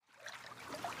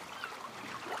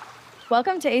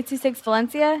Welcome to 826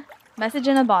 Valencia, message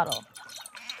in a bottle.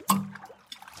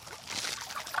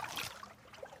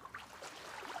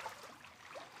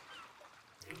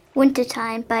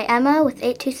 Wintertime by Emma with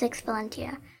 826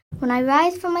 Valencia. When I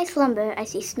rise from my slumber, I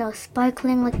see snow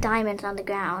sparkling like diamonds on the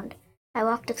ground. I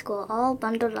walk to school all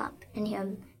bundled up and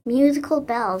hear musical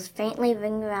bells faintly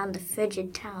ring around the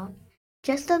frigid town.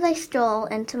 Just as I stroll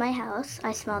into my house,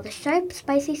 I smell the sharp,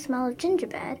 spicy smell of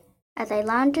gingerbread. As I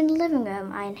lounge in the living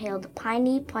room, I inhale the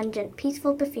piney, pungent,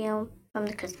 peaceful perfume from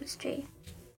the Christmas tree.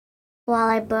 While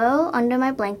I burrow under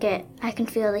my blanket, I can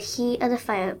feel the heat of the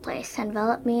fireplace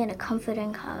envelop me in a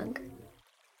comforting hug.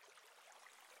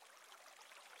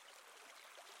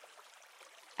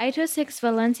 826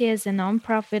 Valencia is a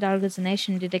non-profit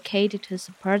organization dedicated to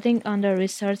supporting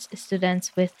under-researched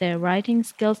students with their writing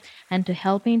skills and to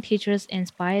helping teachers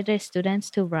inspire their students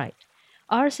to write.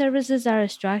 Our services are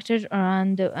structured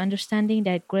around the understanding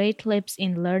that great leaps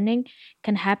in learning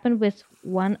can happen with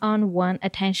one-on-one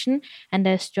attention and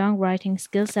that strong writing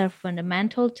skills are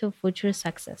fundamental to future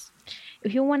success.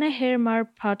 If you want to hear more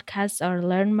podcasts or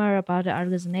learn more about the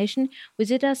organization,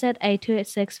 visit us at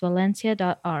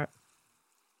 826valencia.org.